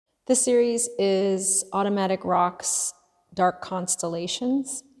This series is Automatic Rock's Dark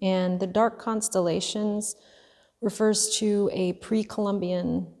Constellations, and the Dark Constellations refers to a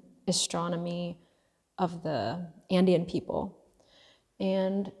pre-Columbian astronomy of the Andean people.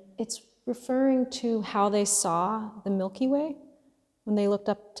 And it's referring to how they saw the Milky Way. When they looked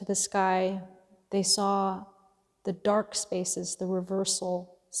up to the sky, they saw the dark spaces, the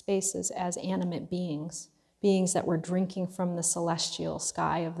reversal spaces, as animate beings, beings that were drinking from the celestial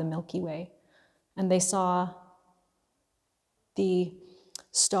sky of the Milky Way. And they saw the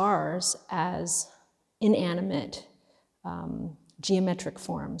stars as inanimate geometric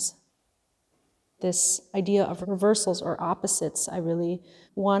forms. This idea of reversals or opposites, I really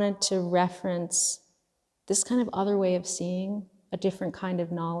wanted to reference this kind of other way of seeing a different kind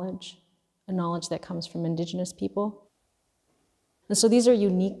of knowledge, a knowledge that comes from indigenous people. And so these are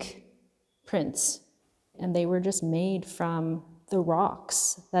unique prints, and they were just made from the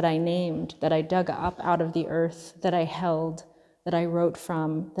rocks that I named, that I dug up out of the earth, that I held, that I wrote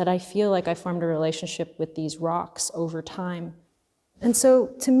from, that I feel like I formed a relationship with these rocks over time. And so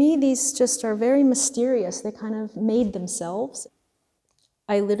to me, these just are very mysterious. They kind of made themselves.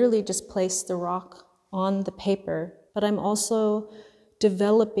 I literally just placed the rock on the paper, but I'm also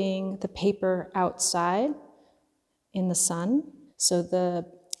developing the paper outside in the sun. So the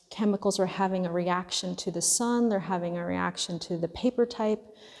chemicals are having a reaction to the sun, they're having a reaction to the paper type,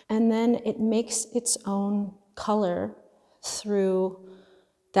 and then it makes its own color through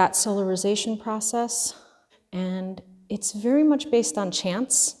that solarization process. And it's very much based on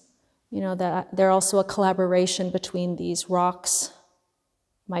chance, that they're also a collaboration between these rocks,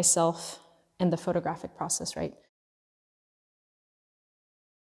 myself, and the photographic process, right?